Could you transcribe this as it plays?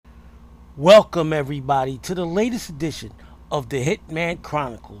Welcome, everybody, to the latest edition of the Hitman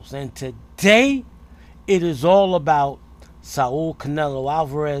Chronicles. And today, it is all about Saul Canelo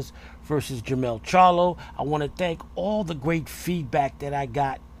Alvarez versus Canelo-Charlo. I want to thank all the great feedback that I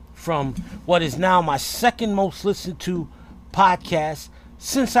got from what is now my second most listened to podcast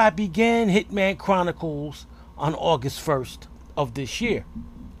since I began Hitman Chronicles on August 1st of this year.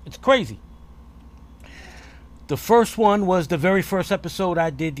 It's crazy. The first one was the very first episode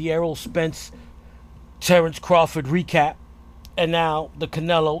I did, the Errol Spence Terrence Crawford recap. And now the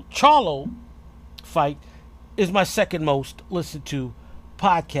Canelo-Charlo fight is my second most listened to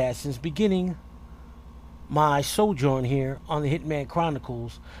podcast since beginning my sojourn here on the Hitman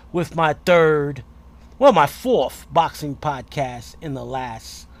Chronicles with my fourth boxing podcast in the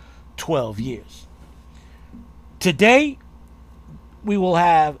last 12 years. Today, we will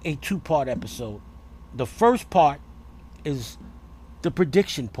have a two-part episode. The first part is the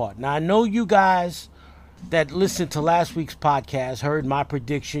prediction part. Now, I know you guys that listened to last week's podcast heard my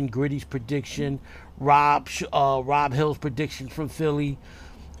prediction, Gritty's prediction, Rob Hill's prediction from Philly,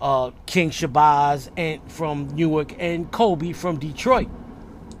 King Shabazz and from Newark, and Kobe from Detroit.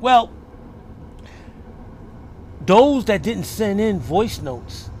 Well, those that didn't send in voice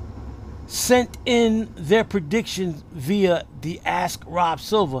notes sent in their predictions via the Ask Rob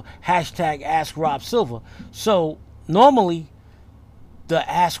Silva, hashtag Ask Rob Silva. So normally the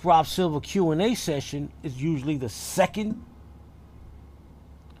Ask Rob Silva Q&A session is usually the second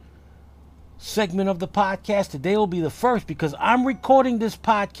segment of the podcast. Today will be the first because I'm recording this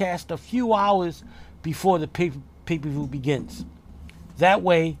podcast a few hours before the pay-per-view begins. That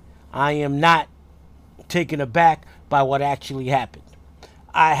way I am not taken aback by what actually happened.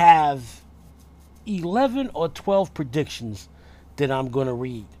 I have 11 or 12 predictions that I'm going to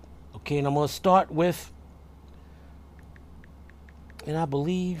read. Okay, and I'm going to start with, and I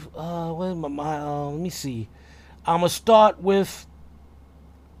believe, let me see. I'm going to start with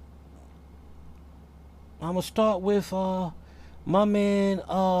my man,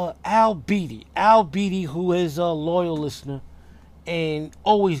 Al Beatty. Al Beatty, who is a loyal listener and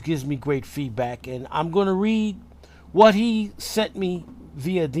always gives me great feedback. And I'm going to read what he sent me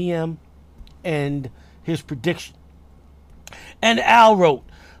via DM and his prediction. And Al wrote,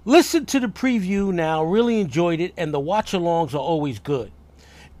 listen to the preview now, really enjoyed it, and the watch-alongs are always good.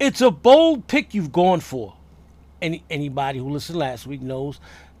 It's a bold pick you've gone for. Anybody who listened last week knows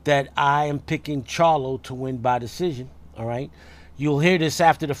that I am picking Charlo to win by decision, all right? You'll hear this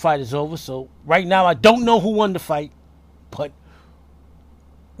after the fight is over, so right now I don't know who won the fight, but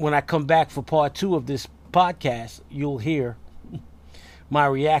when I come back for part 2 of this podcast, you'll hear my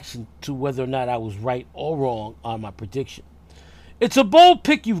reaction to whether or not I was right or wrong on my prediction. It's a bold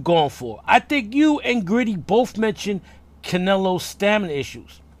pick you've gone for. I think you and Gritty both mentioned Canelo's stamina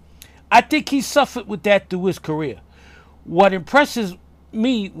issues. I think he suffered with that through his career. What impresses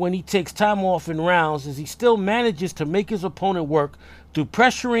me when he takes time off in rounds is he still manages to make his opponent work through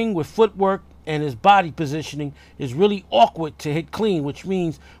pressuring with footwork, and his body positioning is really awkward to hit clean, which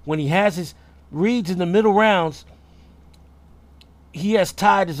means when he has his reads in the middle rounds, he has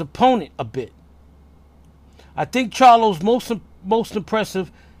tied his opponent a bit. I think Charlo's most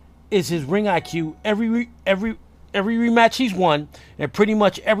impressive is his ring IQ. Every rematch he's won, and pretty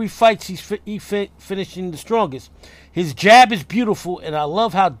much every fight he's finishing the strongest. His jab is beautiful, and I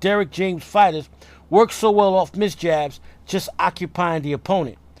love how Derek James fighters work so well off missed jabs, just occupying the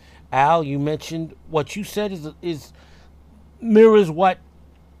opponent. Al, you mentioned what you said is mirrors what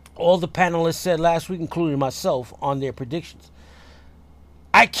all the panelists said last week, including myself, on their predictions.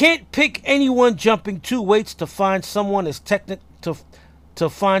 I can't pick anyone jumping 2 weights to find someone as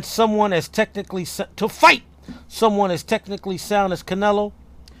fight someone as technically sound as Canelo.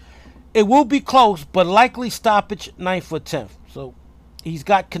 It will be close, but likely stoppage 9th or 10th. So he's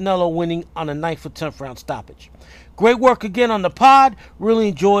got Canelo winning on a 9th or 10th round stoppage. Great work again on the pod. Really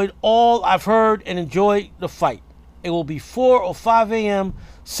enjoyed all I've heard and enjoyed the fight. It will be 4 or 5 a.m.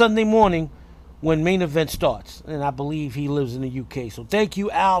 Sunday morning when main event starts. And I believe he lives in the UK. So thank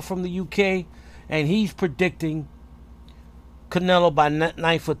you, Al, from the UK. And he's predicting Canelo by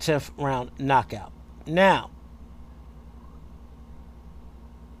 9th or 10th round knockout. Now,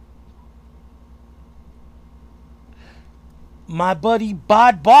 my buddy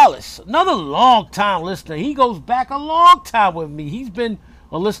Bod Barlis, another long-time listener. He goes back a long time with me. He's been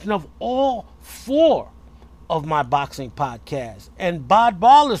a listener of all 4 of my boxing podcasts. And Bod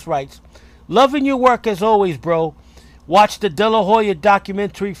Barlis writes, loving your work as always, bro. Watch the De La Hoya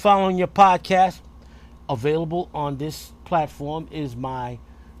documentary following your podcast. Available on this platform is my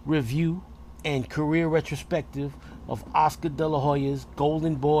review and career retrospective of Oscar De La Hoya's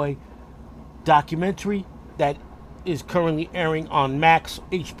Golden Boy documentary that is currently airing on Max,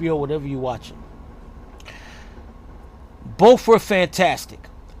 HBO, whatever you're watching. Both were fantastic.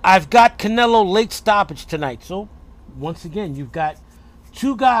 I've got Canelo late stoppage tonight. So, once again, you've got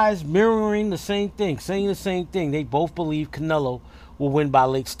two guys mirroring the same thing, saying the same thing. They both believe Canelo will win by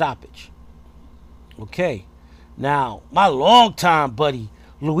late stoppage. Okay. Now, my longtime buddy,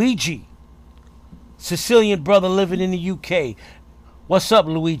 Luigi, Sicilian brother living in the UK. What's up,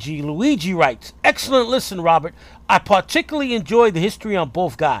 Luigi? Luigi writes, excellent listen, Robert. I particularly enjoyed the history on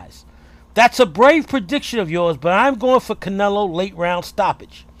both guys. That's a brave prediction of yours, but I'm going for Canelo late round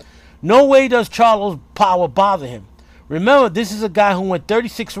stoppage. No way does Charlo's power bother him. Remember, this is a guy who went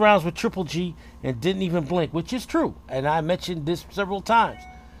 36 rounds with Triple G and didn't even blink, which is true. And I mentioned this several times.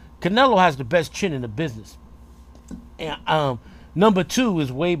 Canelo has the best chin in the business. And number two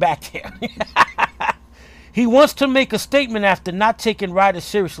is way back there. He wants to make a statement after not taking Ryder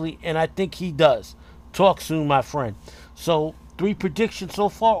seriously, and I think he does. Talk soon, my friend. So, 3 predictions so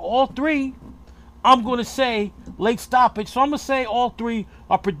far. All 3, I'm going to say late stoppage. So, I'm going to say all 3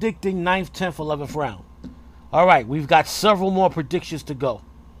 are predicting 9th, 10th, 11th round. All right, we've got several more predictions to go.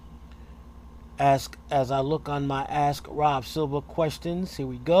 As I look on my Ask Rob Silver questions, here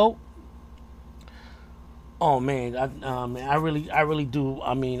we go. Oh man, I really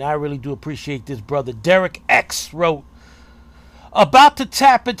do appreciate this brother. Derek X wrote, about to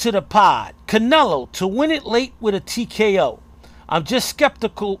tap into the pod. Canelo to win it late with a TKO. I'm just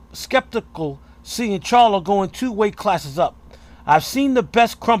skeptical seeing Charlo going 2 weight classes up. I've seen the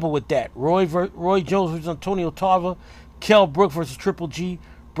best crumble with that. Roy Jones versus Antonio Tarver, Kell Brook versus Triple G,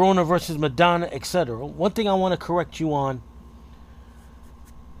 Broner versus Madonna, etc. One thing I want to correct you on,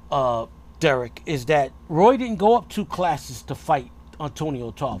 Derek, is that Roy didn't go up 2 classes to fight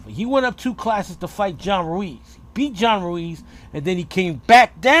Antonio Tarver. He went up 2 classes to fight John Ruiz. He beat John Ruiz, and then he came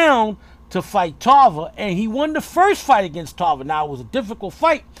back down to fight Tarver, and he won the first fight against Tarver. Now, it was a difficult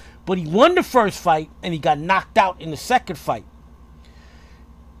fight, but he won the first fight, and he got knocked out in the second fight.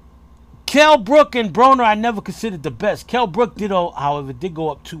 Kell Brook and Broner I never considered the best. Kell Brook however, did go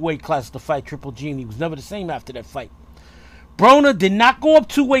up 2 weight classes to fight Triple G, and he was never the same after that fight. Broner did not go up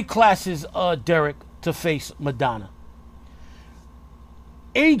 2 weight classes, Derek, to face Madonna.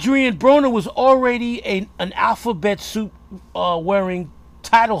 Adrian Broner was already an alphabet soup wearing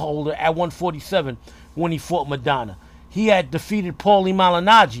title holder at 147 when he fought Madonna. He had defeated Paulie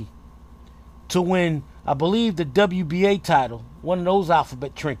Malignaggi to win, I believe, the WBA title, one of those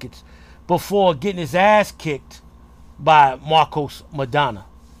alphabet trinkets, before getting his ass kicked by Marcos Madonna.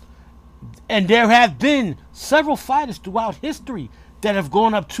 And there have been several fighters throughout history that have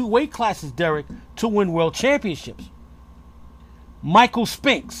gone up 2 weight classes, Derek, to win world championships. Michael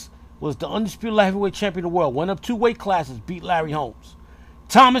Spinks was the undisputed light heavyweight champion of the world, went up 2 weight classes, beat Larry Holmes.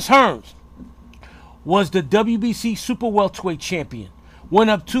 Thomas Hearns was the WBC super welterweight champion, went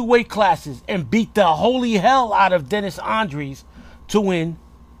up 2 weight classes and beat the holy hell out of Dennis Andres to win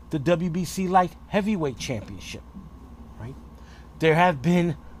the WBC light heavyweight championship. Right? There have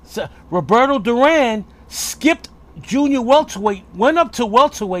been Roberto Duran skipped junior welterweight, went up to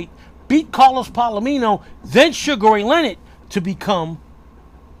welterweight, beat Carlos Palomino, then Sugar Ray Leonard to become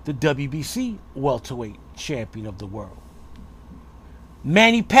the WBC welterweight champion of the world.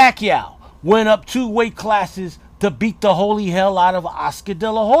 Manny Pacquiao went up 2 weight classes to beat the holy hell out of Oscar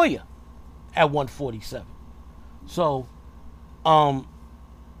De La Hoya at 147. So,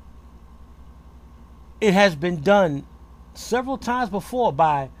 it has been done several times before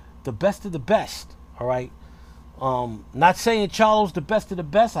by the best of the best, all right? Not saying Charlo's the best of the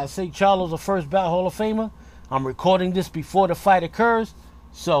best. I say Charlo's a first ballot Hall of Famer. I'm recording this before the fight occurs,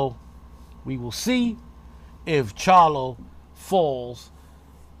 so we will see if Charlo falls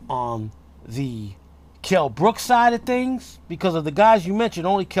on the Kell Brook side of things. Because of the guys you mentioned,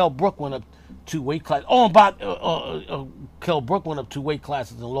 only Kell Brook went up 2 weight classes. Kell Brook went up 2 weight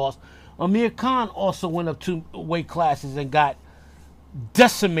classes and lost. Amir Khan also went up 2 weight classes and got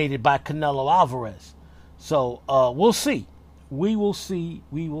decimated by Canelo Alvarez. So we'll see. We will see.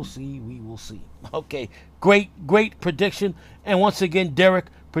 Okay, great prediction. And once again, Derek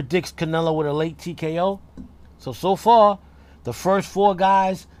predicts Canelo with a late TKO. So far, the first 4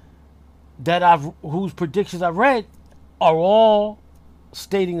 guys whose predictions I've read are all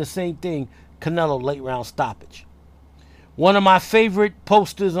stating the same thing: Canelo late round stoppage. One of my favorite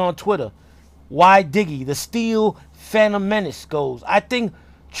posters on Twitter, Y Diggy, the Steel Phantom Menace, goes, I think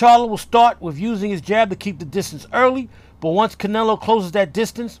Charlo will start with using his jab to keep the distance early, but once Canelo closes that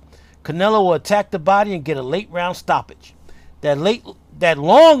distance, Canelo will attack the body and get a late round stoppage. That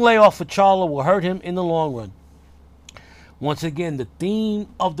long layoff for Charlo will hurt him in the long run. Once again, the theme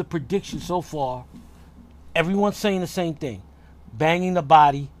of the prediction so far, everyone's saying the same thing. Banging the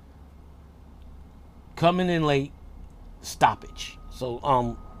body, coming in late, stoppage.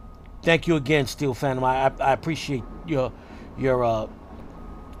 So, thank you again, Steel Phantom. I appreciate your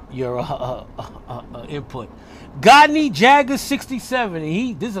input. Godney Jagger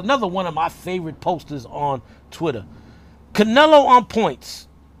 67. This is another one of my favorite posters on Twitter. Canelo on points.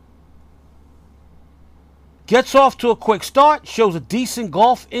 Gets off to a quick start, shows a decent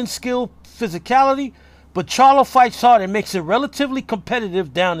golf in skill, physicality, but Charlo fights hard and makes it relatively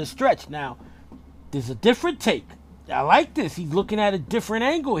competitive down the stretch. Now, there's a different take. I like this. He's looking at a different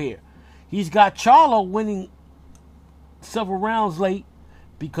angle here. He's got Charlo winning several rounds late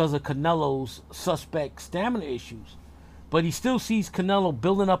because of Canelo's suspect stamina issues. But he still sees Canelo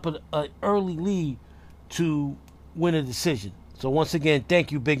building up an early lead to win a decision. So once again,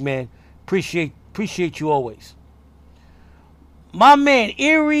 thank you, big man. Appreciate you always. My man,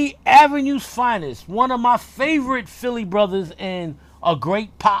 Erie Avenue's finest, one of my favorite Philly brothers and a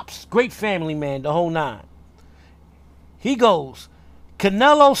great pops, great family man, the whole nine. He goes,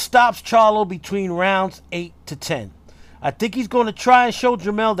 Canelo stops Charlo between rounds 8 to 10. I think he's going to try and show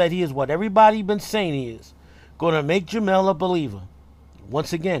Jamel that he is what everybody been saying he is. Going to make Jamel a believer.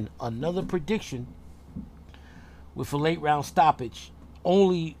 Once again, another prediction with a late round stoppage.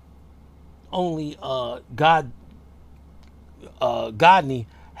 Only Godney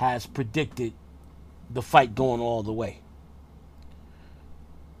has predicted the fight going all the way.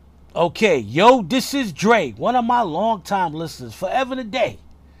 Okay, yo, this is Dre, one of my longtime listeners, forever today.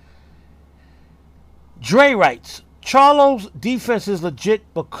 Dre writes, Charlo's defense is legit,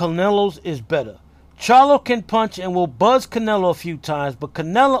 but Canelo's is better. Charlo can punch and will buzz Canelo a few times, but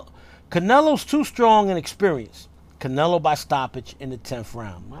Canelo's too strong and experienced. Canelo by stoppage in the 10th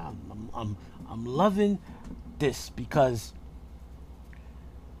round. I'm loving this because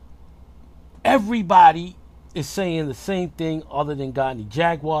everybody is saying the same thing other than Godney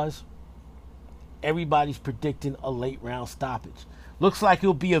Jaguars. Everybody's predicting a late round stoppage. Looks like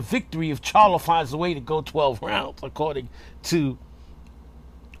it'll be a victory if Charlo finds a way to go 12 rounds, according to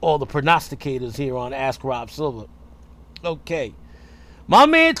all the prognosticators here on Ask Rob Silver. Okay. My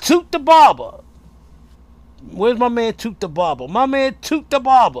man Toot the Barber. Where's my man Toot the Barber? My man Toot the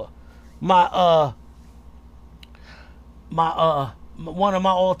Barber. My one of my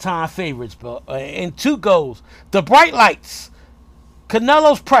all-time favorites, bro. And two goes. The bright lights.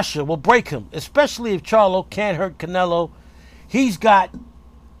 Canelo's pressure will break him, especially if Charlo can't hurt Canelo. He's got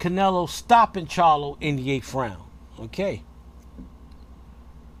Canelo stopping Charlo in the 8th round. Okay.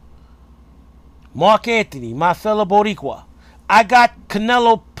 Mark Anthony, my fellow Boricua. I got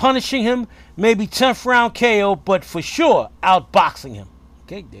Canelo punishing him, maybe 10th round KO, but for sure outboxing him.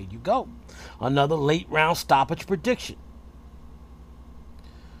 Okay, there you go. Another late round stoppage prediction.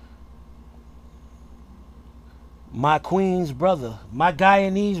 My Queen's brother, my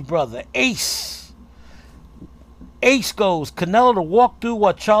Guyanese brother, Ace. Ace goes, Canelo to walk through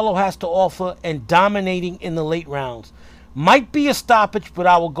what Charlo has to offer and dominating in the late rounds. Might be a stoppage, but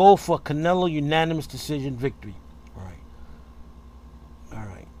I will go for Canelo unanimous decision victory. All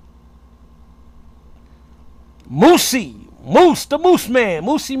right. Moose, the Moose Man,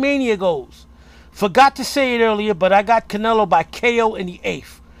 Moosey Mania goes. Forgot to say it earlier, but I got Canelo by KO in the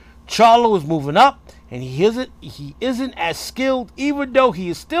 8th. Charlo is moving up. And he isn't as skilled, even though he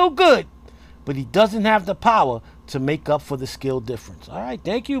is still good, but he doesn't have the power to make up for the skill difference. All right,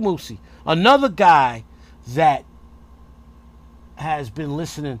 thank you, Moosey. Another guy that has been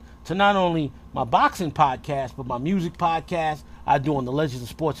listening to not only my boxing podcast, but my music podcast. I do on the Legends of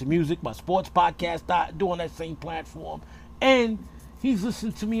Sports and Music, my sports podcast, I do on that same platform. And he's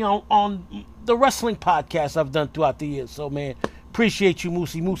listened to me on the wrestling podcast I've done throughout the years. So, man, appreciate you,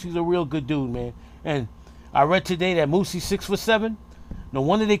 Moosey. Moosey's a real good dude, man. And I read today that Moosey's 6'7". No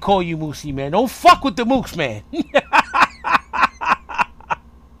wonder they call you Moosey, man. Don't fuck with the Moose, man.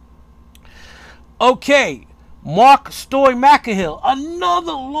 Okay, Mark Story Macahill,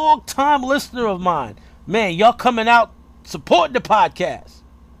 another long-time listener of mine. Man, y'all coming out supporting the podcast.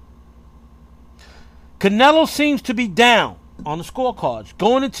 Canelo seems to be down on the scorecards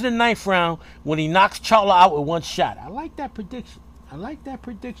going into the 9th round when he knocks Charlo out with one shot. I like that prediction.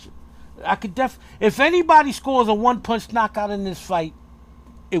 I could if anybody scores a one-punch knockout in this fight,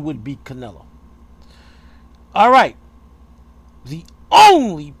 it would be Canelo. All right. The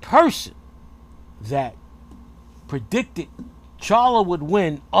only person that predicted Charlo would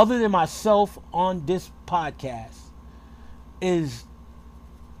win, other than myself on this podcast, is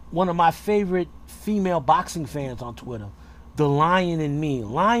one of my favorite female boxing fans on Twitter, the Lion in Me.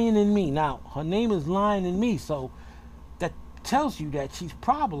 Lion in Me. Now, her name is Lion in Me, so that tells you that she's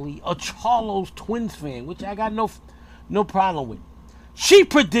probably a Charlo's Twins fan, which I got no problem with. She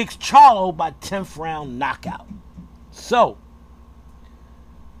predicts Charlo by 10th round knockout. So,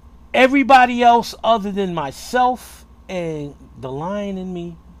 everybody else other than myself and the lion in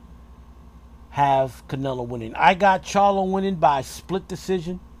me have Canelo winning. I got Charlo winning by split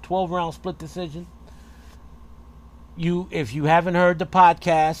decision, 12-round split decision. If you haven't heard the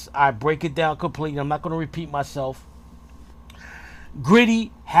podcast, I break it down completely. I'm not going to repeat myself.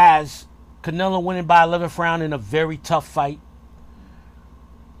 Gritty has Canelo winning by 11th round in a very tough fight.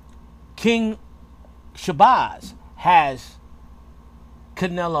 King Shabazz has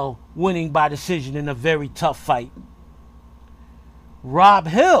Canelo winning by decision in a very tough fight. Rob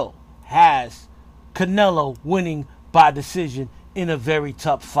Hill has Canelo winning by decision in a very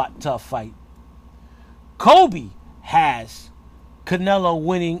tough fight. Kobe has Canelo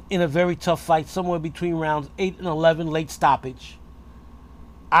winning in a very tough fight, somewhere between rounds 8 and 11, late stoppage.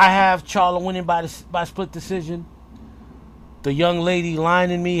 I have Charlo winning by split decision. The young lady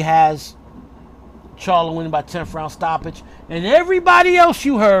lying in me has Charlo winning by 10th round stoppage. And everybody else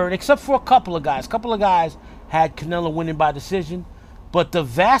you heard, except for a couple of guys had Canelo winning by decision. But the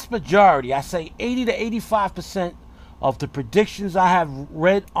vast majority, I say 80 to 85% of the predictions I have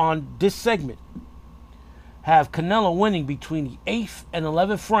read on this segment have Canelo winning between the 8th and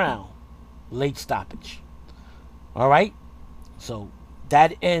 11th round, late stoppage. All right? So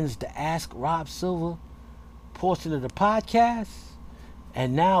that ends the Ask Rob Silva portion of the podcast.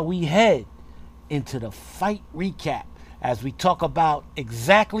 And now we head into the fight recap as we talk about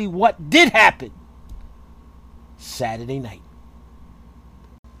exactly what did happen Saturday night.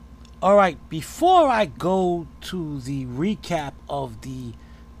 All right, before I go to the recap of the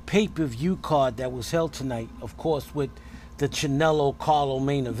pay-per-view card that was held tonight, of course, with the Canelo-Charlo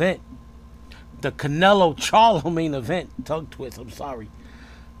main event, the Canelo-Charlo main event, tongue twist, I'm sorry.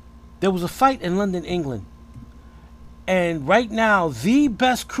 There was a fight in London, England. And right now, the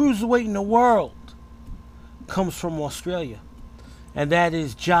best cruiserweight in the world comes from Australia. And that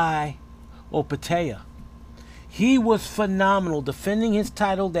is Jai Opetaia. He was phenomenal, defending his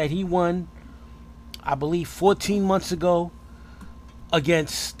title that he won, I believe, 14 months ago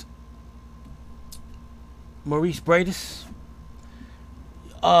against Maurice Bradis.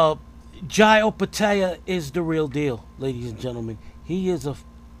 Jai Opetaia is the real deal, ladies and gentlemen. He is a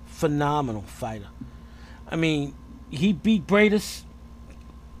phenomenal fighter. I mean, he beat Bradis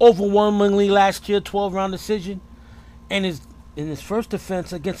overwhelmingly last year, 12-round decision. And in his first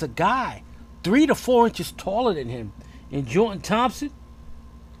defense against a guy 3 to 4 inches taller than him, in Jordan Thompson,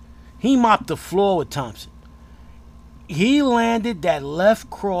 he mopped the floor with Thompson. He landed that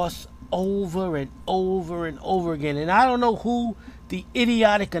left cross over and over and over again. And I don't know who the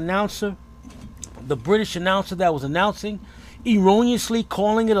idiotic announcer, the British announcer that was announcing, erroneously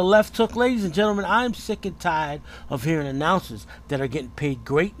calling it a left hook. Ladies and gentlemen, I'm sick and tired of hearing announcers that are getting paid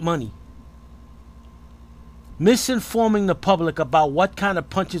great money misinforming the public about what kind of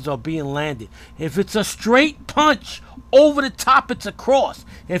punches are being landed. If it's a straight punch over the top, it's a cross.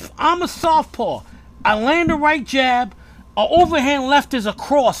 If I'm a southpaw, I land a right jab, an overhand left is a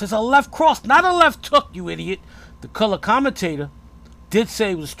cross. It's a left cross, not a left hook, you idiot. The color commentator did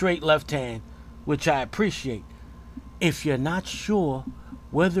say it was straight left hand, which I appreciate. If you're not sure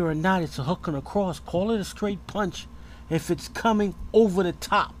whether or not it's a hook and a cross, call it a straight punch if it's coming over the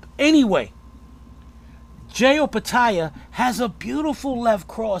top. Anyway, Jai Opetaia has a beautiful left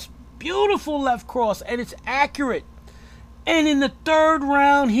cross, and it's accurate. And in the third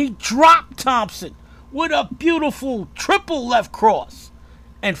round, he dropped Thompson with a beautiful triple left cross.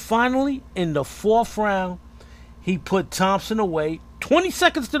 And finally, in the fourth round, he put Thompson away. 20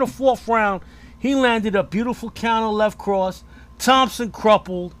 seconds to the fourth round, he landed a beautiful counter left cross. Thompson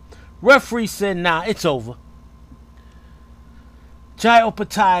crumpled. Referee said, nah, it's over. Jai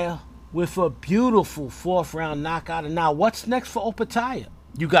Opetaia with a beautiful fourth round knockout. And now what's next for Opetaia?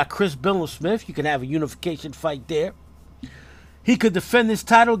 You got Chris Billam-Smith. You can have a unification fight there. He could defend his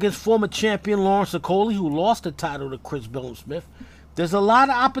title against former champion Lawrence Okolie, who lost the title to Chris Billam-Smith. There's a lot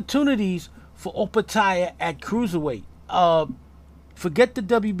of opportunities for Opetaia at cruiserweight. Forget the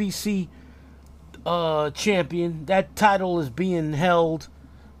WBC champion. That title is being held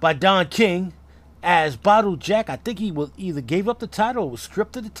by Don King. As Badou Jack, I think he will either gave up the title or was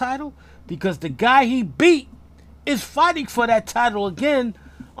stripped of the title, because the guy he beat is fighting for that title again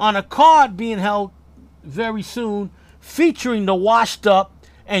on a card being held very soon, featuring the washed up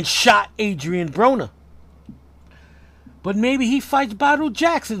and shot Adrian Broner. But maybe he fights Badou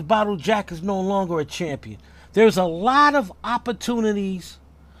Jack, since Badou Jack is no longer a champion. There's a lot of opportunities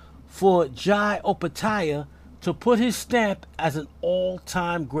for Jai Opetaia to put his stamp as an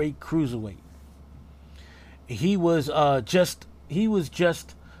all-time great cruiserweight. He was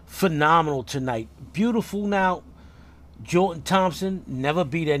just phenomenal tonight. Beautiful. Now, Jordan Thompson never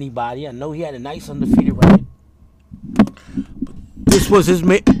beat anybody. I know he had a nice undefeated record. This was his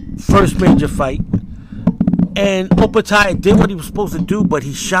first major fight. And Opetaia did what he was supposed to do, but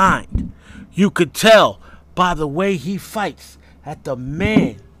he shined. You could tell by the way he fights that the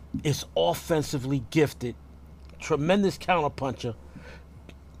man is offensively gifted. Tremendous counterpuncher.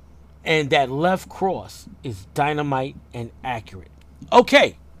 And that left cross is dynamite and accurate.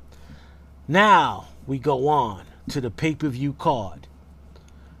 Okay. Now we go on to the pay-per-view card,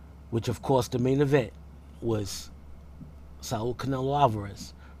 which of course the main event was Saul Canelo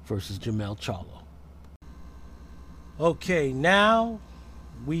Alvarez versus Canelo-Charlo. Okay, now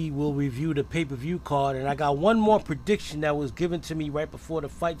we will review the pay-per-view card, and I got one more prediction that was given to me right before the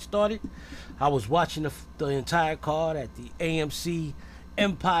fight started. I was watching the entire card at the AMC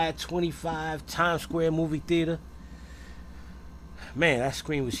Empire 25 Times Square movie theater. Man, that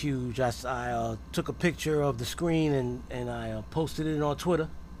screen was huge. I took a picture of the screen and I posted it on Twitter.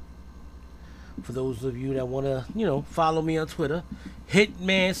 For those of you that want to, follow me on Twitter,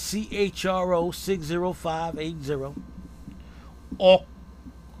 Hitman CHRO 60580.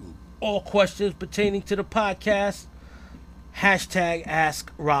 All questions pertaining to the podcast, hashtag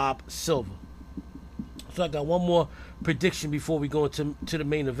Ask Rob Silver. So I got one more prediction before we go into the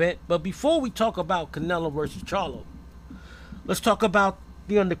main event. But before we talk about Canelo versus Charlo, let's talk about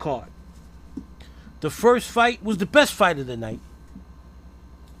the undercard. The first fight was the best fight of the night.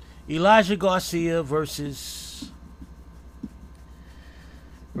 Elijah Garcia versus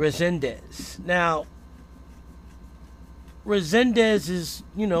Resendez. Now, Resendez is,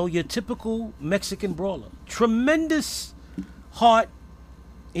 your typical Mexican brawler. Tremendous heart.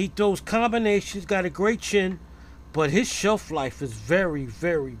 He throws combinations, got a great chin, but his shelf life is very,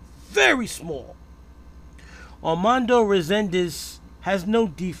 very, very small. Armando Resendez has no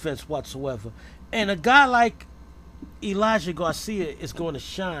defense whatsoever. And a guy like Elijah Garcia is going to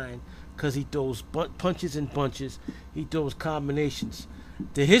shine because he throws punches and bunches. He throws combinations.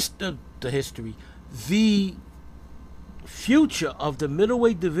 The future of the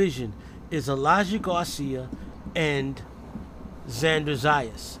middleweight division is Elijah Garcia and Xander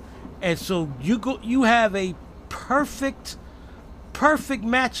Zayas. And so you have a perfect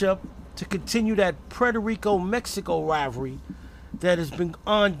matchup to continue that Puerto Rico-Mexico rivalry that has been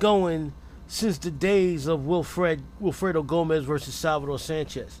ongoing since the days of Wilfredo Gomez versus Salvador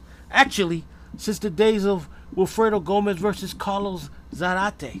Sanchez. Actually, since the days of Wilfredo Gomez versus Carlos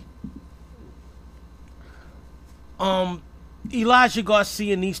Zarate. Elijah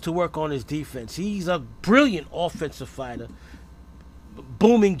Garcia needs to work on his defense. He's a brilliant offensive fighter.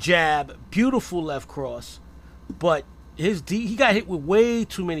 Booming jab, beautiful left cross, but he got hit with way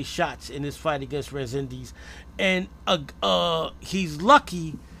too many shots in this fight against Resendez, and he's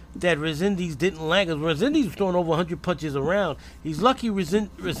lucky that Resendez didn't land, because Resendez was throwing over 100 punches around. He's lucky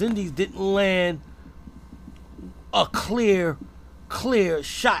Resendez didn't land a clear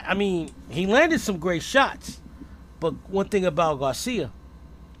shot. I mean, he landed some great shots, but one thing about Garcia,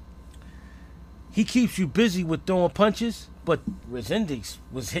 he keeps you busy with throwing punches, but Resendez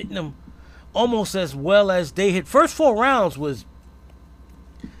was hitting them almost as well as they hit. First 4 rounds was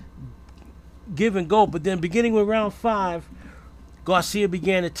give and go, but then beginning with round 5, Garcia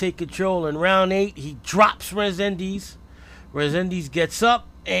began to take control. In round 8, he drops Resendez. Resendez gets up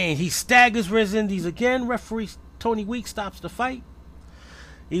and he staggers Resendez again. Referee Tony Weeks stops the fight.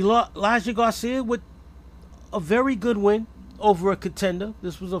 Elijah Garcia with a very good win over a contender.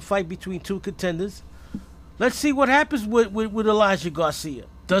 This was a fight between 2 contenders. Let's see what happens with Elijah Garcia.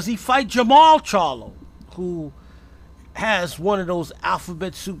 Does he fight Jamal Charlo, who has one of those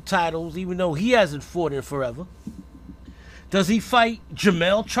alphabet soup titles, even though he hasn't fought in forever? Does he fight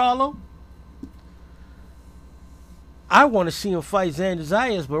Jamel Charlo? I want to see him fight Xander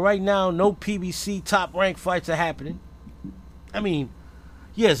Zayas, but right now, no PBC top-ranked fights are happening. I mean,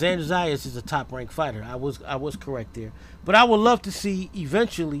 yeah, Xander Zayas is a top-ranked fighter. I was correct there. But I would love to see,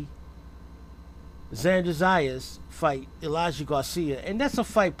 eventually, Xander Zayas fight Elijah Garcia. And that's a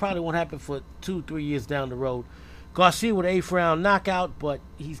fight probably won't happen for 2-3 years down the road. Garcia with an 8th round knockout, but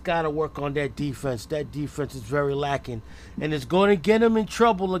he's got to work on that defense. That defense is very lacking. And it's going to get him in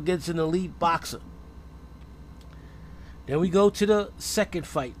trouble against an elite boxer. Then we go to the second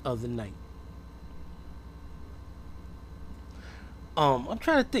fight of the night. I'm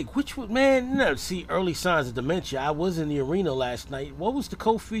trying to think which one, man. See early signs of dementia. I was in the arena last night. What was the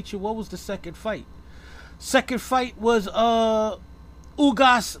co-feature? What was the second fight? Second fight was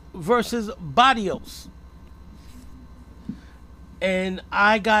Ugas versus Barrios. And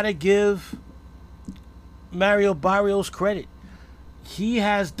I gotta give Mario Barrios credit. He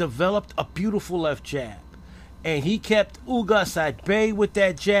has developed a beautiful left jab. And he kept Ugas at bay with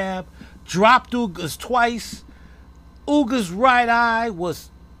that jab. Dropped Ugas twice. Ugas' right eye was,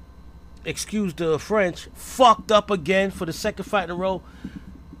 excuse the French, fucked up again for the second fight in a row.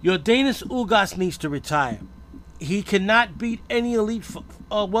 Yordenis Ugas needs to retire. He cannot beat any elite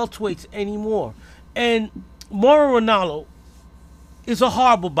welterweights anymore. And Mauro Ranallo is a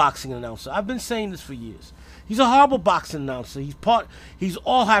horrible boxing announcer. I've been saying this for years. He's a horrible boxing announcer. He's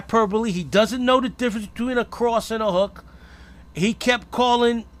all hyperbole. He doesn't know the difference between a cross and a hook. He kept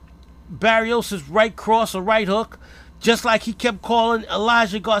calling Barrios' right cross a right hook, just like he kept calling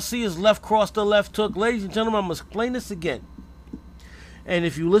Elijah Garcia's left cross the left hook. Ladies and gentlemen, I must explain this again. And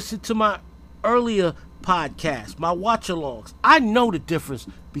if you listen to my earlier podcast, my watch-alongs, I know the difference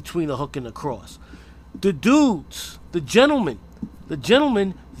between a hook and a cross. The dudes, the gentlemen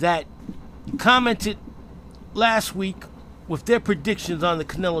that commented last week with their predictions on the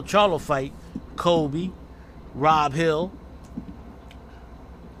Canelo-Charlo fight, Kobe, Rob Hill,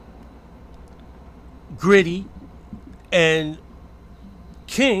 Gritty, and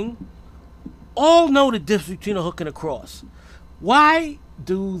King, all know the difference between a hook and a cross. Why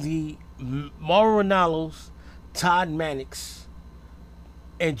do the Mauro Ranallos, Todd Mannix,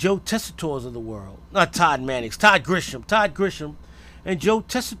 and Joe Tessitors of the world, not Todd Mannix, Todd Grisham, and Joe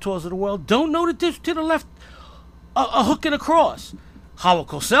Tessitors of the world don't know the difference between a left, a hook and a cross? Howard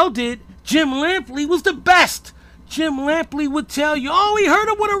Cosell did. Jim Lampley was the best. Jim Lampley would tell you, oh, he hurt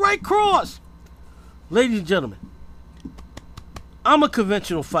him with a right cross. Ladies and gentlemen, I'm a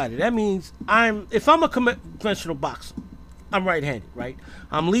conventional fighter. That means if I'm a conventional boxer, I'm right-handed, right?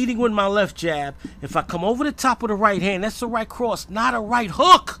 I'm leading with my left jab. If I come over the top with the right hand, that's a right cross, not a right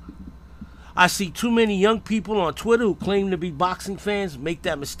hook. I see too many young people on Twitter who claim to be boxing fans make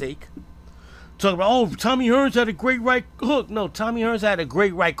that mistake. Talking about, oh, Tommy Hearns had a great right hook. No, Tommy Hearns had a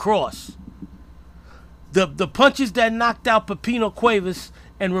great right cross. The punches that knocked out Pepino Cuevas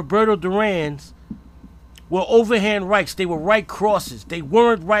and Roberto Duran's were overhand rights. They were right crosses. They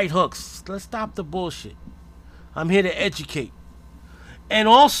weren't right hooks. Let's stop the bullshit. I'm here to educate. And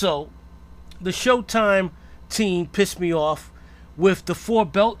also, the Showtime team pissed me off with the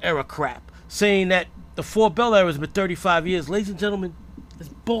four-belt era crap, saying that the four-belt era has been 35 years. Ladies and gentlemen, it's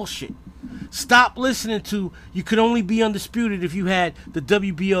bullshit. Stop listening to you could only be undisputed if you had the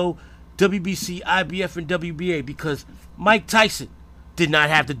WBO, WBC, IBF, and WBA, because Mike Tyson did not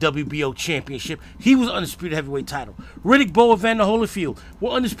have the WBO championship. He was undisputed heavyweight title. Riddick Bowe and Evander Holyfield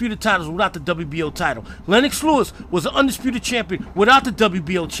were undisputed titles without the WBO title. Lennox Lewis was an undisputed champion without the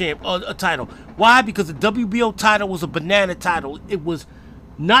WBO title. Why? Because the WBO title was a banana title. It was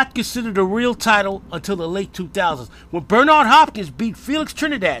not considered a real title until the late 2000s, when Bernard Hopkins beat Felix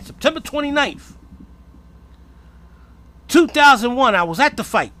Trinidad, September 29th, 2001. I was at the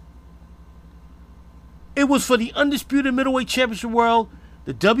fight. It was for the undisputed middleweight championship world.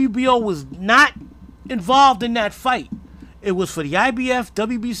 The WBO was not involved in that fight. It was for the IBF,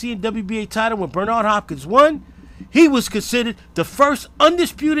 WBC, and WBA title. When Bernard Hopkins won, he was considered the first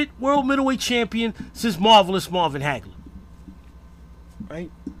undisputed world middleweight champion since Marvelous Marvin Hagler. Right?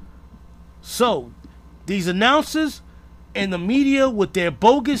 So, these announcers and the media with their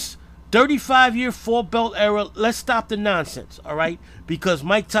bogus 35-year four-belt era, let's stop the nonsense, all right? Because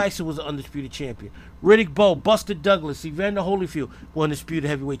Mike Tyson was an undisputed champion. Riddick Bowe, Buster Douglas, Evander Holyfield were undisputed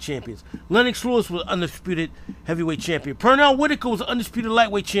heavyweight champions. Lennox Lewis was undisputed heavyweight champion. Pernell Whitaker was an undisputed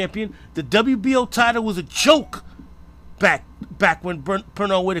lightweight champion. The WBO title was a joke back when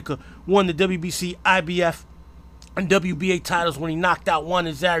Pernell Whitaker won the WBC, IBF, and WBA titles when he knocked out Juan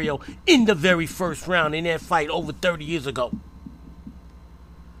Nazario in the very first round in that fight over 30 years ago.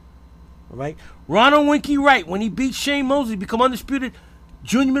 All right? Ronald Winky Wright, when he beat Shane Mosley, become undisputed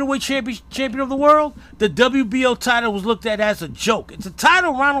junior middleweight champion of the world, the WBO title was looked at as a joke. It's a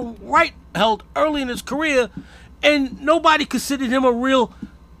title Ronald Wright held early in his career, and nobody considered him a real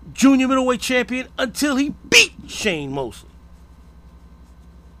junior middleweight champion until he beat Shane Mosley.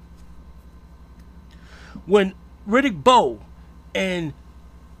 When Riddick Bowe and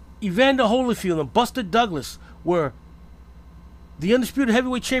Evander Holyfield and Buster Douglas were the undisputed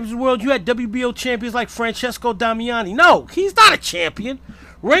heavyweight champions of the world, you had WBO champions like Francesco Damiani. No, he's not a champion.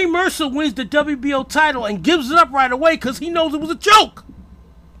 Ray Mercer wins the WBO title and gives it up right away because he knows it was a joke.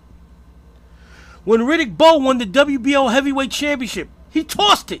 When Riddick Bowe won the WBO heavyweight championship, he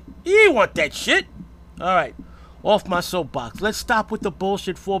tossed it. He didn't want that shit. All right, off my soapbox. Let's stop with the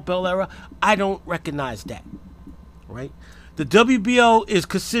bullshit four-belt era. I don't recognize that. Right? The WBO is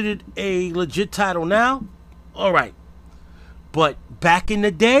considered a legit title now. All right. But back in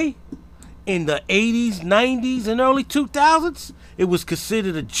the day, in the 80s, 90s, and early 2000s, it was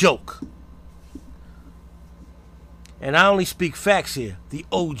considered a joke. And I only speak facts here. The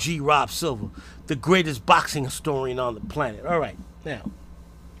OG Rob Silver, the greatest boxing historian on the planet. All right, now.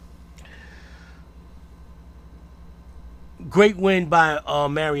 Great win by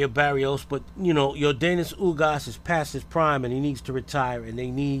Mario Barrios, but, you know, Yordenis Ugas is past his prime and he needs to retire, and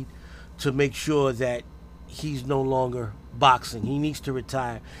they need to make sure that he's no longer boxing. He needs to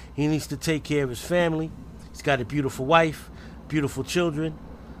retire. He needs to take care of his family. He's got a beautiful wife, beautiful children.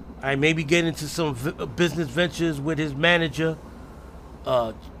 I maybe get into some business ventures with his manager,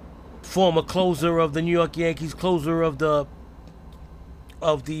 former closer of the New York Yankees, closer of the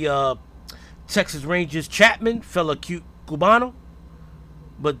Texas Rangers, Chapman, fella Cubano.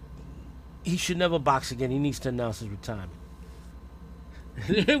 But he should never box again. He needs to announce his retirement.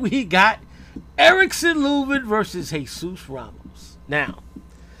 We got Erickson Lubin versus Jesus Ramos. Now,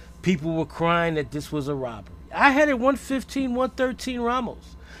 people were crying that this was a robbery. I had it 115, 113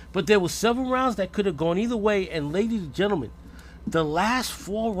 Ramos. But there were several rounds that could have gone either way. And ladies and gentlemen, the last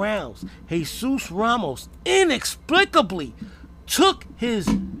 4 rounds, Jesus Ramos inexplicably took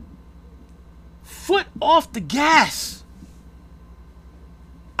his foot off the gas.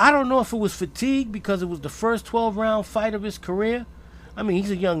 I don't know if it was fatigue because it was the first 12-round fight of his career. I mean,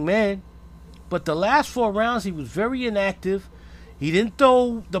 he's a young man. But the last 4 rounds, he was very inactive. He didn't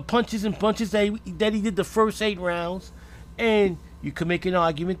throw the punches and bunches that he did the first 8 rounds. And you could make an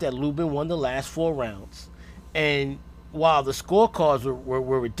argument that Lubin won the last 4 rounds. And while the scorecards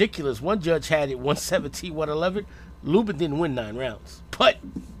were ridiculous, one judge had it 117, 111. Lubin didn't win 9 rounds. But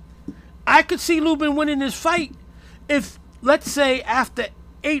I could see Lubin winning this fight if, let's say, after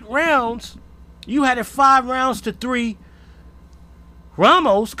 8 rounds, you had it 5 rounds to 3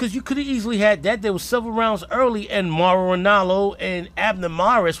 Ramos, because you could have easily had that. There were several rounds early, and Mauro Ranallo and Abner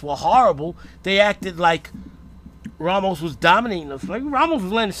Maris were horrible. They acted like Ramos was dominating the fight. Ramos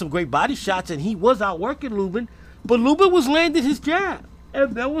was landing some great body shots, and he was outworking Lubin, but Lubin was landing his jab.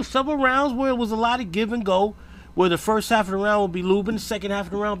 And there were several rounds where it was a lot of give and go, where the first half of the round would be Lubin, the second half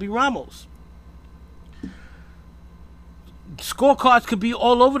of the round would be Ramos. Scorecards could be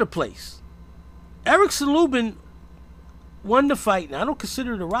all over the place. Erickson Lubin won the fight, and I don't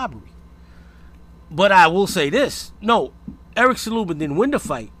consider it a robbery. But I will say this. No, Erickson Lubin didn't win the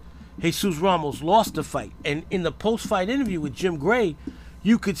fight. Jesus Ramos lost the fight. And in the post-fight interview with Jim Gray,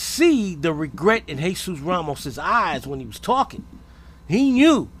 you could see the regret in Jesus Ramos' eyes when he was talking. He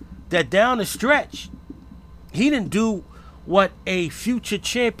knew that down the stretch, he didn't do what a future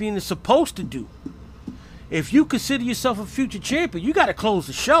champion is supposed to do. If you consider yourself a future champion, you got to close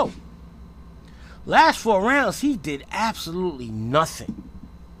the show. Last 4 rounds, he did absolutely nothing.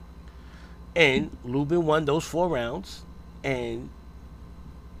 And Lubin won those 4 rounds. And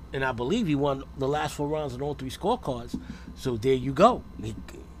I believe he won the last 4 rounds on all 3 scorecards. So there you go.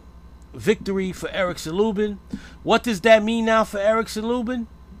 Victory for Erickson Lubin. What does that mean now for Erickson Lubin?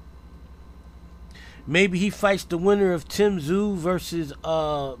 Maybe he fights the winner of Tim Tszyu versus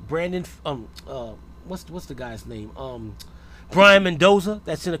Brandon. What's the guy's name? Brian Mendoza.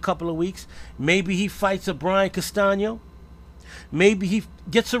 That's in a couple of weeks. Maybe he fights a Brian Castano. Maybe he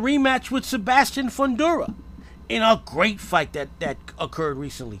gets a rematch with Sebastian Fundora in a great fight that occurred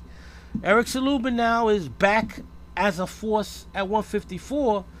recently. Erickson Lubin now is back as a force at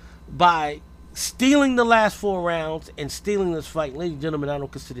 154 by stealing the last 4 rounds and stealing this fight. Ladies and gentlemen, I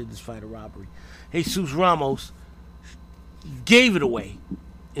don't consider this fight a robbery. Jesus Ramos gave it away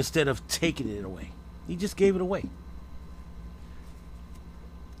instead of taking it away. He just gave it away.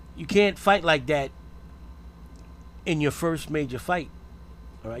 You can't fight like that in your first major fight.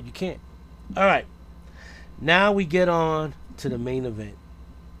 All right, you can't. All right. Now we get on to the main event.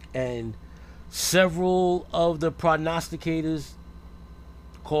 And several of the prognosticators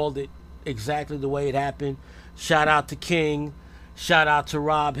called it exactly the way it happened. Shout out to King. Shout out to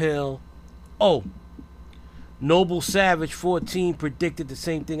Rob Hill. Oh, Noble Savage 14 predicted the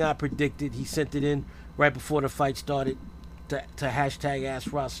same thing I predicted. He sent it in right before the fight started to hashtag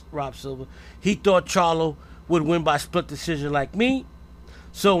Ask Rob Silver. He thought Charlo would win by split decision like me.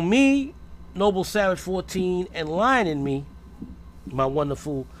 So me, Noble Savage 14, and Lion in Me, my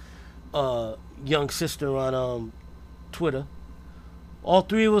wonderful young sister on Twitter, all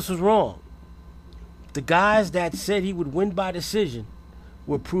 3 of us was wrong. The guys that said he would win by decision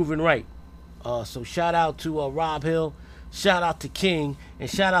were proven right. So shout out to Rob Hill, shout out to King, and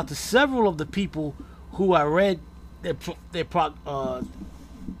shout out to several of the people who I read their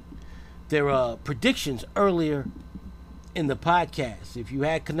predictions earlier in the podcast. If you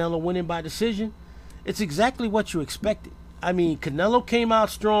had Canelo winning by decision, it's exactly what you expected. I mean, Canelo came out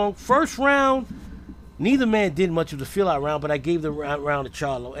strong. First round, neither man did much of the feel-out round, but I gave the round to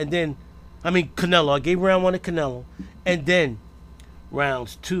Charlo. And then, Canelo. I gave round 1 to Canelo. And then,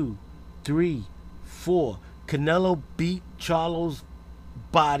 rounds 2, 3, 4. Canelo beat Charlo's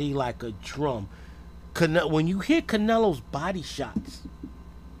body like a drum. When you hear Canelo's body shots,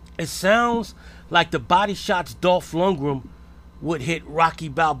 it sounds like the body shots Dolph Lundgren would hit Rocky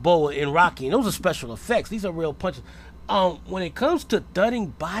Balboa in Rocky. And those are special effects. These are real punches. When it comes to thudding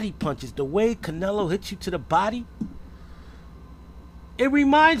body punches, the way Canelo hits you to the body, it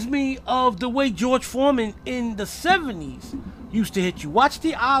reminds me of the way George Foreman in the 70s used to hit you. Watch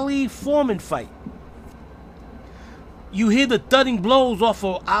the Ali-Foreman fight. You hear the thudding blows off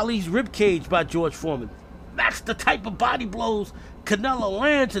of Ali's ribcage by George Foreman. That's the type of body blows Canelo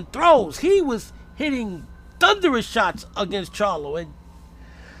lands and throws. He was hitting thunderous shots against Charlo. And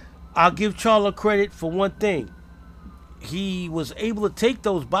I'll give Charlo credit for one thing. He was able to take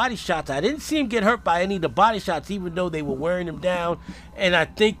those body shots. I didn't see him get hurt by any of the body shots, even though they were wearing him down. And I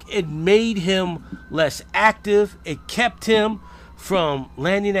think it made him less active. It kept him from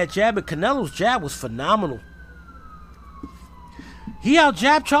landing that jab. And Canelo's jab was phenomenal. He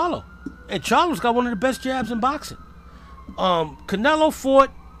out-jabbed Charlo. And Charlo's got one of the best jabs in boxing. Canelo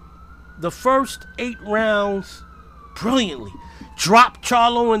fought the first 8 rounds brilliantly. Dropped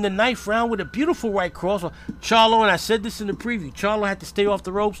Charlo in the 9th round with a beautiful right cross. Charlo, and I said this in the preview, Charlo had to stay off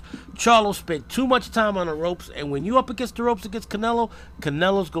the ropes. Charlo spent too much time on the ropes, and when you up against the ropes against Canelo,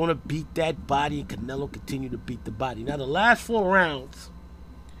 Canelo's going to beat that body, and Canelo continued to beat the body. Now, the last 4 rounds,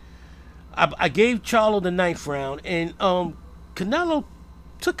 I gave Charlo the 9th round, and Canelo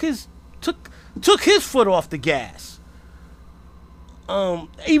took his foot off the gas.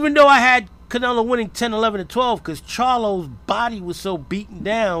 Even though I had Canelo winning 10, 11, and 12, because Charlo's body was so beaten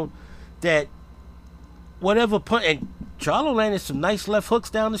down that whatever punch, and Charlo landed some nice left hooks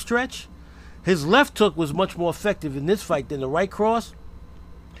down the stretch. His left hook was much more effective in this fight than the right cross.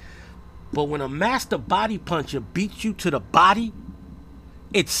 But when a master body puncher beats you to the body,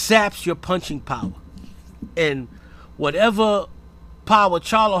 it saps your punching power. And whatever power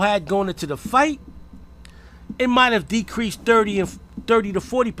Charlo had going into the fight, it might have decreased 30 to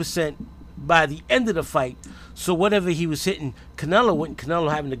 40% by the end of the fight. So whatever he was hitting Canelo with,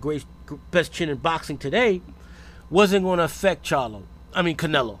 Canelo having the best chin in boxing today, wasn't going to affect Canelo.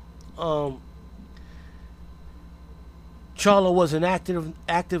 Charlo wasn't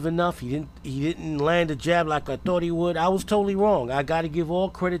active enough. He didn't land a jab like I thought he would. I was totally wrong. I got to give all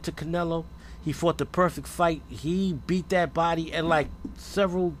credit to Canelo. He fought the perfect fight. He beat that body, and like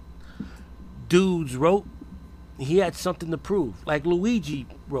several dudes wrote, he had something to prove. Like Luigi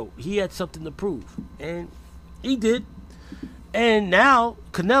wrote, he had something to prove. And he did. And now,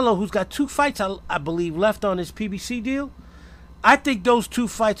 Canelo, who's got 2 fights, I believe, left on his PBC deal, I think those 2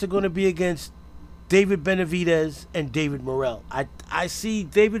 fights are going to be against David Benavidez and David Morrell. I see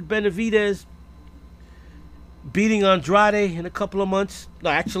David Benavidez beating Andrade in a couple of months. No,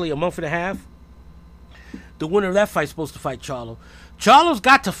 actually a month and a half. The winner of that fight's supposed to fight Charlo. Charlo's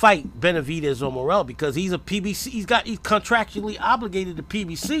got to fight Benavidez or Morrell because he's a PBC. He's contractually obligated to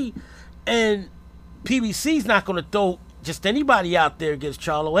PBC, and PBC's not going to throw just anybody out there against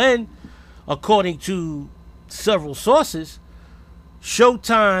Charlo. And according to several sources,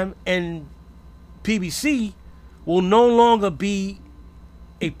 Showtime and PBC will no longer be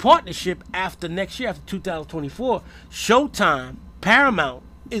a partnership after next year, after 2024. Showtime, Paramount,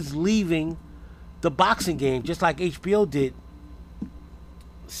 is leaving the boxing game just like HBO did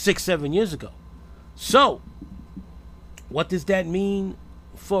 6-7 years ago. So what does that mean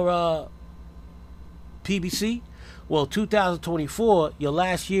for PBC? Well, 2024, your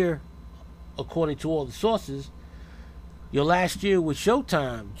last year, according to all the sources, your last year with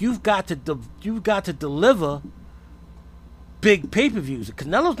Showtime, you've got to deliver big pay-per-views.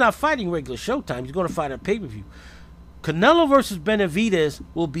 Canelo's not fighting regular Showtime. He's going to fight on pay-per-view. Canelo versus Benavidez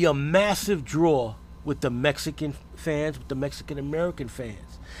will be a massive draw with the Mexican fans, with the Mexican-American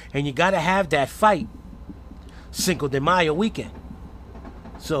fans. And you got to have that fight Cinco de Mayo weekend.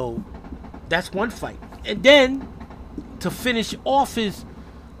 So that's one fight. And then to finish off his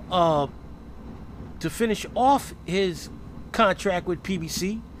contract with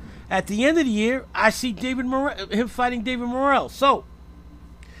PBC, at the end of the year, I see him fighting David Morrell. So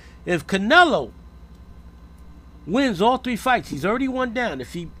if Canelo wins all 3 fights, he's already one down.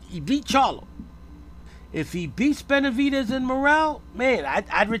 If he beat Charlo, if he beats Benavidez and Morrell, man,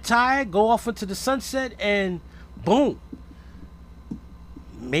 I'd retire, go off into the sunset, and boom.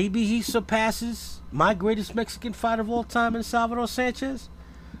 Maybe he surpasses my greatest Mexican fighter of all time in Salvador Sanchez.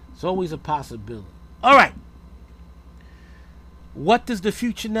 It's always a possibility. All right. What does the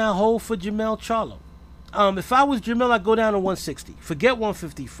future now hold for Canelo-Charlo? If I was Jamel, I'd go down to 160. Forget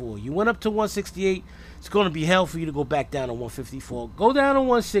 154. You went up to 168. It's going to be hell for you to go back down to 154. Go down to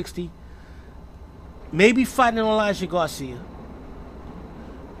 160. Maybe fight an Elijah Garcia.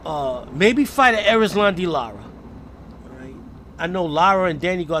 Maybe fight an Erislandy Lara. Right? I know Lara and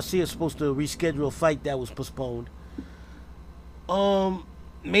Danny Garcia are supposed to reschedule a fight that was postponed.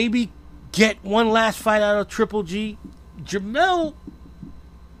 Maybe get one last fight out of Triple G. Jamel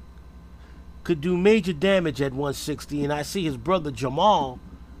could do major damage at 160, and I see his brother Jamal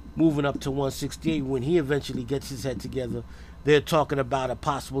moving up to 168 when he eventually gets his head together. They're talking about a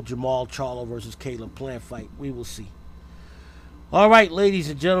possible Canelo-Charlo versus Caleb Plant fight. We will see. All right, ladies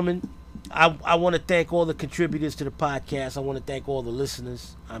and gentlemen, I want to thank all the contributors to the podcast. I want to thank all the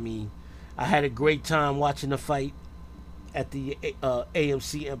listeners. I mean, I had a great time watching the fight at the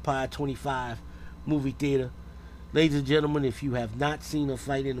AMC Empire 25 movie theater. Ladies and gentlemen, if you have not seen a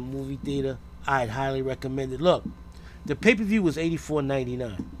fight in a movie theater, I'd highly recommend it. Look, the pay-per-view was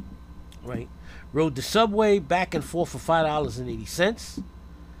 $84.99, right? Rode the subway back and forth for $5.80.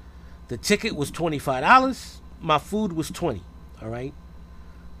 The ticket was $25. My food was $20, all right?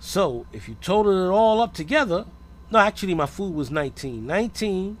 So, if you total it all up together, no, actually my food was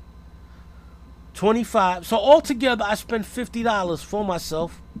 $19. $25. So, altogether, I spent $50 for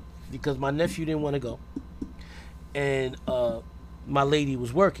myself because my nephew didn't want to go. And my lady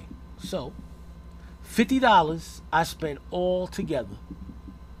was working. So, $50 I spent all together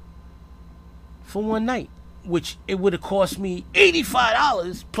for one night, which it would have cost me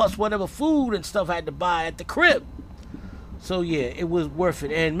 $85 plus whatever food and stuff I had to buy at the crib. So yeah, it was worth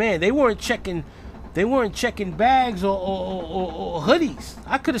it. And man, they weren't checking bags or hoodies.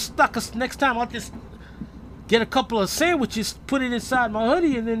 I could have stuck us next time. I'll just get a couple of sandwiches, put it inside my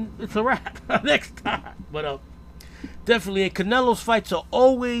hoodie, and then it's a wrap next time. But definitely, and Canelo's fights are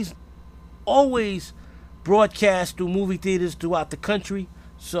always broadcast through movie theaters throughout the country.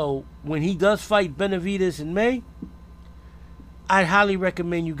 So when he does fight Benavidez in May, I'd highly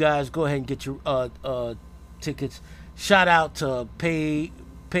recommend you guys go ahead and get your tickets. Shout out to Pay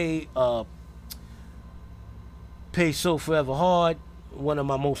So Forever Hard, one of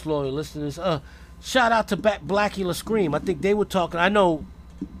my most loyal listeners. Shout out to Blackula Scream. I think they were talking. I know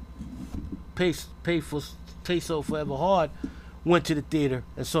Pay So Forever Hard went to the theater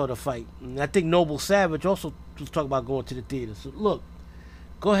and saw the fight. And I think Noble Savage also was talking about going to the theater. So look,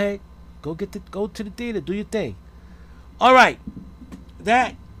 go ahead, go to the theater, do your thing. All right,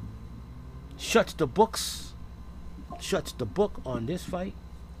 that shuts the book on this fight.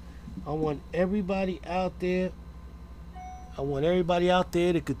 I want everybody out there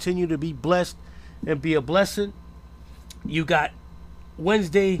to continue to be blessed and be a blessing. You got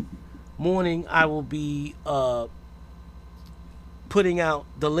Wednesday morning, I will be putting out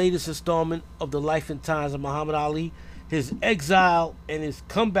the latest installment of the Life and Times of Muhammad Ali, his exile and his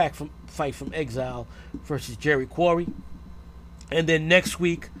comeback fight from exile versus Jerry Quarry. And then next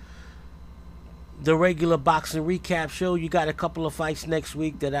week, the regular boxing recap show. You got a couple of fights next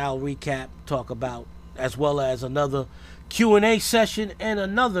week that I'll talk about, as well as another Q&A session and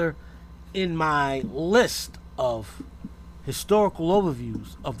another in my list of historical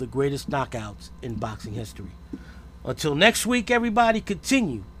overviews of the greatest knockouts in boxing history. Until next week, everybody,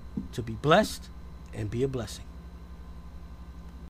 continue to be blessed and be a blessing.